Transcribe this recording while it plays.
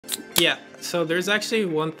Yeah, so there's actually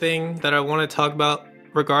one thing that I want to talk about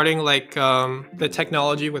regarding like the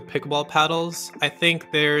technology with pickleball paddles. I think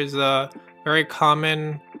there's a very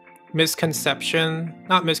common misconception,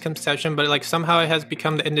 not misconception, but like somehow it has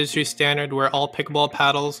become the industry standard where all pickleball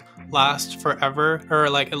paddles last forever or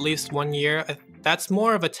like at least 1 year. That's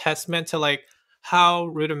more of a testament to like how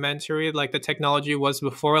rudimentary like the technology was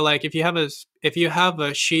before. Like if you have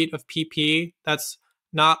a sheet of PP that's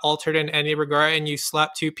not altered in any regard and you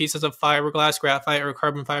slap two pieces of fiberglass, graphite, or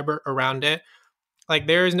carbon fiber around it, like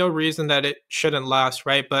there is no reason that it shouldn't last,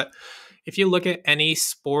 right? But if you look at any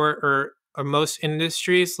sport or most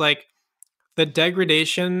industries, like the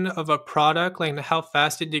degradation of a product, like how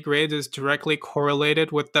fast it degrades, is directly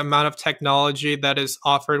correlated with the amount of technology that is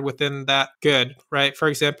offered within that good, right? For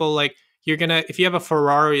example, like if you have a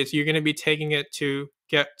Ferrari, you're gonna be taking it to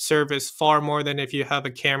get service far more than if you have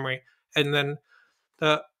a Camry. And then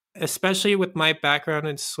the especially with my background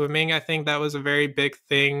in swimming, I think that was a very big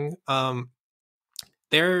thing.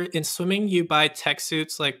 There in swimming, you buy tech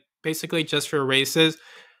suits like basically just for races,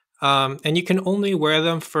 and you can only wear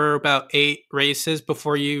them for about 8 races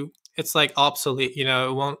before it's like obsolete. You know,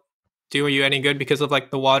 it won't do you any good because of like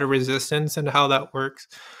the water resistance and how that works.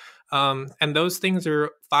 And those things are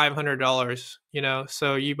 $500. You know,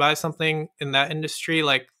 so you buy something in that industry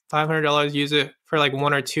like $500, use it for like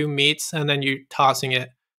 1 or 2 meets, and then you're tossing it.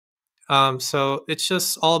 So it's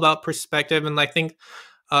just all about perspective, and I think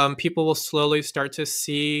people will slowly start to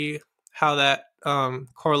see how that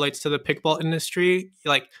correlates to the pickleball industry.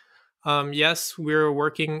 Like, yes, we're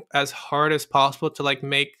working as hard as possible to like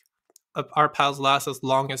make our paddles last as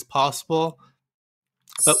long as possible,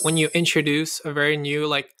 but when you introduce a very new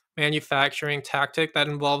like manufacturing tactic that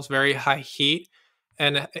involves very high heat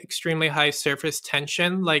and extremely high surface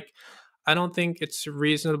tension, like I don't think it's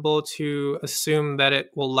reasonable to assume that it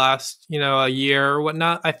will last, a year or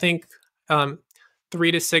whatnot. I think 3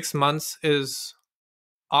 to 6 months is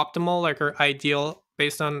optimal, like or ideal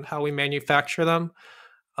based on how we manufacture them.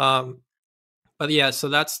 Um, but yeah, so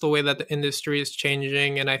that's the way that the industry is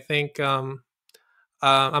changing, and I think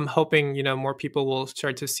I'm hoping more people will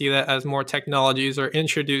start to see that as more technologies are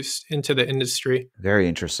introduced into the industry. Very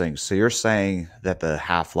interesting. So you're saying that the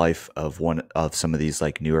half-life of one of some of these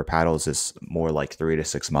like newer paddles is more like 3 to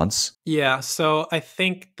 6 months? Yeah, so I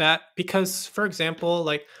think that because, for example,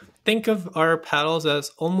 like think of our paddles as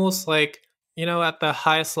almost like, at the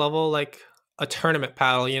highest level, like a tournament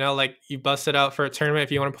paddle, like you bust it out for a tournament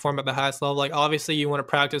if you want to perform at the highest level. Like obviously you want to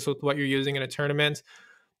practice with what you're using in a tournament.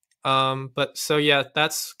 But so yeah,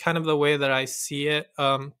 that's kind of the way that I see it.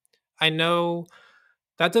 I know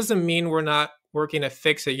that doesn't mean we're not working to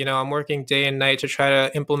fix it. I'm working day and night to try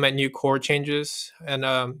to implement new core changes and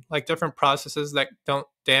like different processes that don't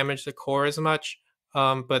damage the core as much.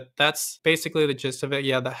 But that's basically the gist of it.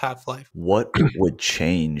 Yeah, the half life. What would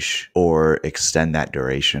change or extend that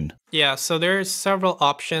duration? Yeah, so there's several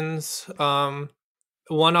options. One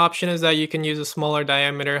option is that you can use a smaller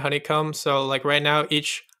diameter honeycomb. So like right now,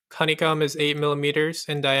 each honeycomb is 8 millimeters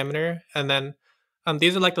in diameter, and then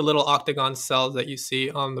these are like the little octagon cells that you see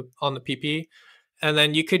on the PP. And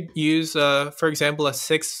then you could use, for example, a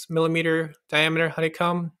 6 millimeter diameter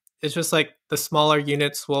honeycomb. It's just like the smaller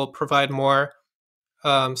units will provide more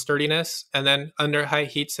sturdiness, and then under high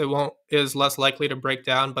heats, is less likely to break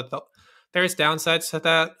down. But there's downsides to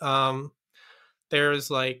that.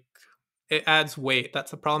 There's like it adds weight.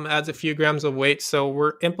 That's a problem. It adds a few grams of weight. So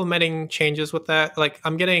we're implementing changes with that. Like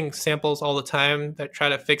I'm getting samples all the time that try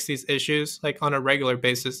to fix these issues like on a regular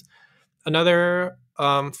basis. Another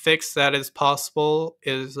fix that is possible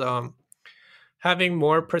is having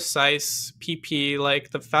more precise PP.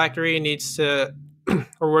 Like the factory needs to,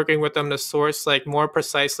 we're working with them to source like more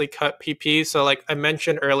precisely cut PP. So like I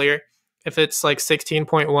mentioned earlier, if it's like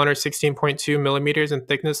 16.1 or 16.2 millimeters in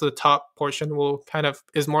thickness, the top portion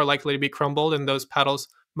is more likely to be crumbled, and those paddles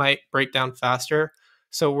might break down faster.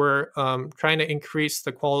 So we're trying to increase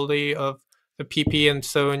the quality of the PP, and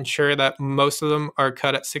so ensure that most of them are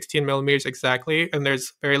cut at 16 millimeters exactly, and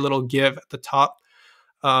there's very little give at the top.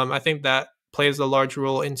 I think that plays a large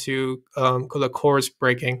role into the cores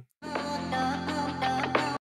breaking.